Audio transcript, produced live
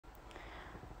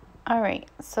All right,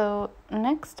 so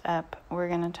next up, we're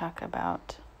going to talk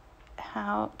about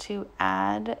how to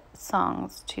add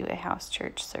songs to a house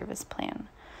church service plan.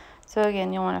 So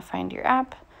again, you'll want to find your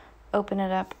app, open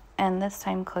it up, and this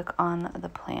time click on the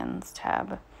Plans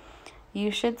tab.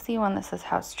 You should see one that says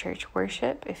House Church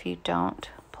Worship. If you don't,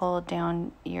 pull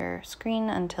down your screen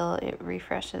until it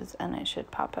refreshes and it should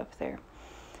pop up there.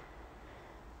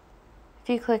 If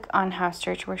you click on House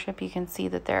Church Worship, you can see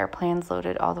that there are plans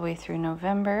loaded all the way through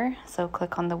November. So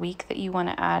click on the week that you want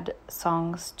to add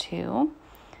songs to,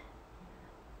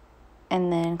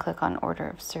 and then click on Order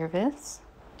of Service.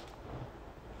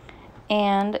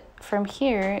 And from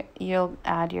here, you'll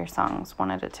add your songs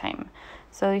one at a time.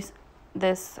 So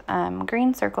this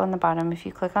green circle in the bottom, if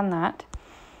you click on that,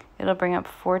 it'll bring up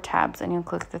 4 tabs, and you'll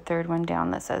click the third one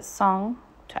down that says Song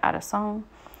to add a song.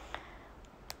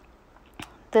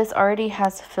 This already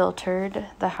has filtered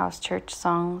the house church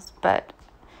songs, but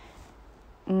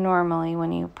normally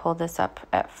when you pull this up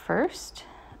at first,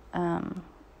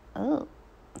 oh,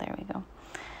 there we go,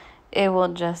 it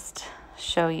will just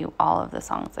show you all of the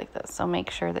songs like this. So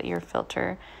make sure that your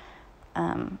filter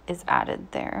is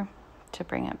added there to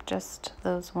bring up just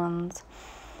those ones.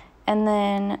 And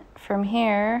then from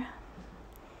here,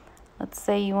 let's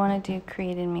say you want to do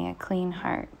Created Me a Clean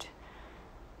Heart.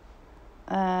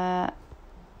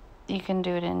 You can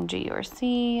do it in G or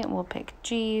C. We'll pick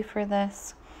G for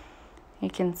this. You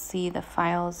can see the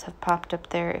files have popped up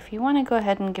there. If you want to go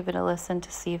ahead and give it a listen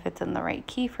to see if it's in the right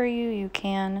key for you, you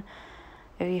can,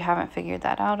 if you haven't figured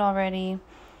that out already.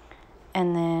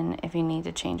 And then if you need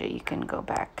to change it, you can go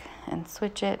back and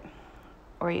switch it,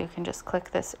 or you can just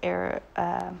click this arrow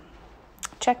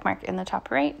check mark in the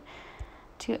top right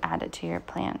to add it to your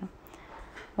plan.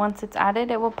 Once it's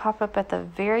added, it will pop up at the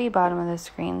very bottom of the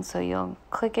screen, so you'll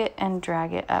click it and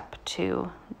drag it up to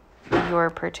your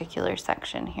particular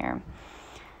section here.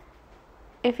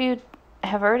 If you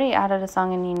have already added a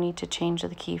song and you need to change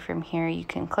the key from here, you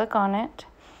can click on it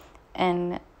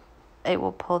and it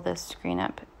will pull this screen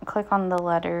up. Click on the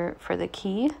letter for the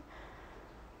key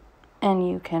and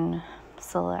you can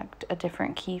select a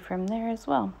different key from there as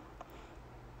well.